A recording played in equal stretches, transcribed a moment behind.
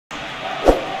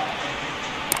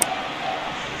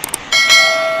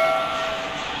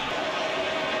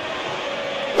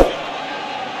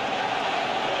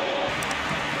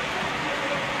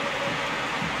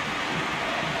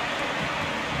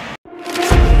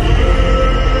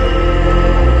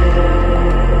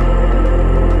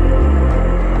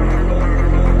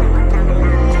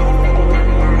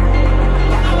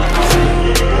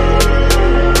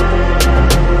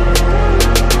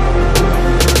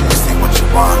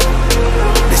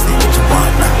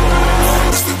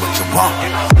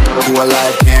to a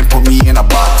life, can't put me in a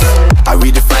box. I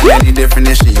redefine any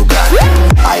definition you got.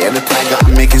 I am the tiger,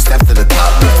 I'm making steps to the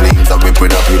top. The flames, I whip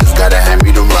it up, you just gotta hand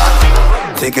me the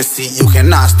rock. Take a seat, you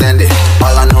cannot stand it.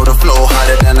 All I know, the flow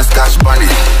harder than a Scotch bunny.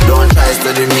 Don't try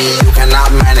study me, you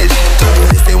cannot manage.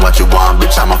 This ain't what you want,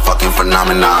 bitch, I'm a fucking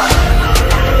phenomenon.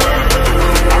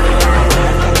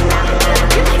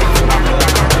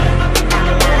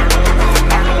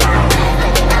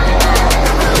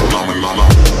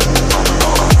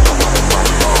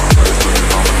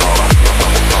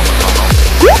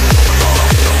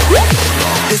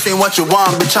 This ain't what you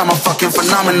want, bitch, I'm a fucking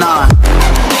phenomenon.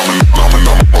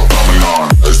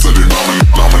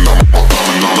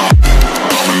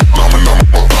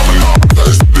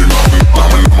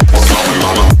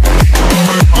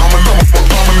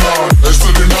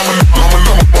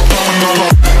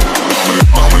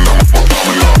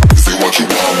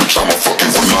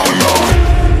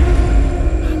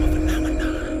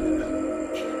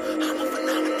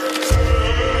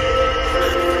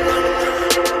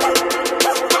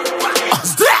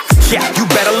 Yeah, you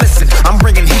better listen. I'm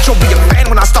bringing heat, you'll be a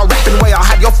fan when I start rapping. Way I'll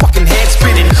have your fucking head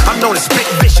spinning. I'm known as spit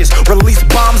vicious, release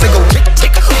bombs and go tick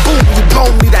tick boom. You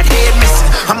blow me, that head missing.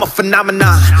 I'm a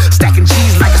phenomenon, stacking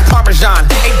cheese like it's Parmesan.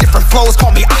 8 different flows,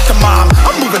 call me Octomom.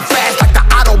 I'm moving fast like the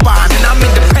Autobahn, and I'm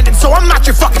independent, so I'm not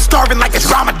your fucking starving like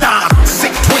it's Ramadan.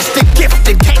 Sick, twisted,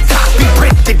 gifted, can't copy,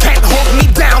 printed, can't hold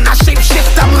me down. I shape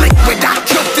shift, I'm liquid. I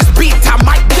killed this beat, I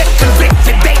might get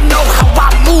convicted. They know how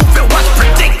I move, it was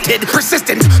predicted.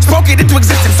 Persistent, spoke it into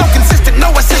existence, so consistent, no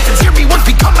assistance. Hear me once,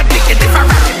 become addicted. If I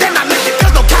rap it, then I live it.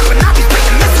 There's no cap when I be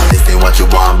speaking this. This ain't what you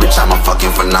want, bitch, I'm a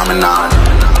fucking phenomenon.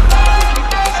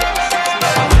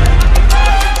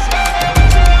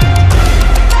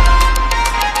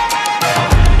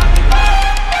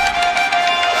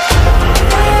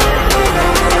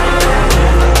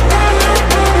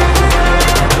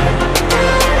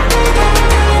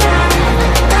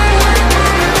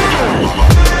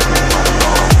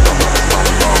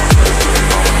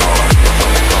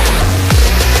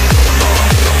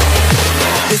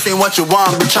 This ain't what you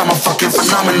want, bitch, I'm a fucking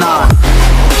phenomenon.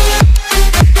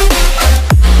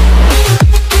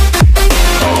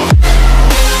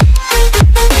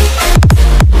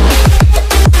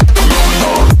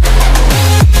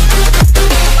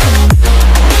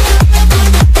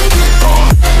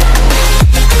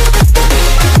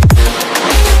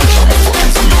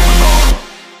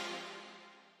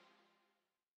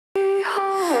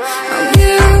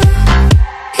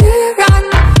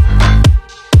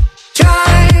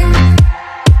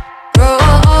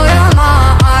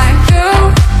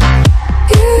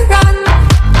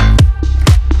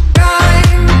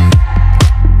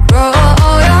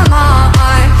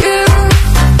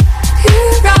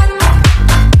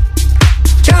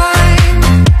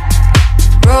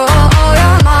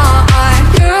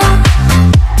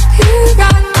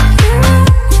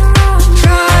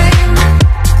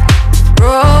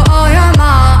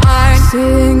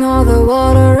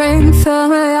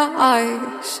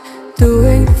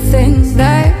 Doing things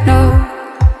they know,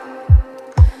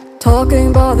 talking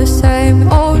about the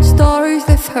same old stories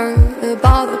they've heard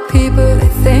about the people they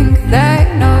think they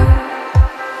know.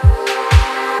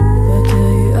 But do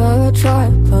you ever try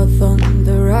to put on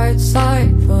the right side,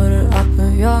 put it up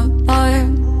in your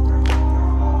mind?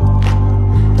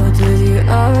 But did you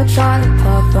ever try to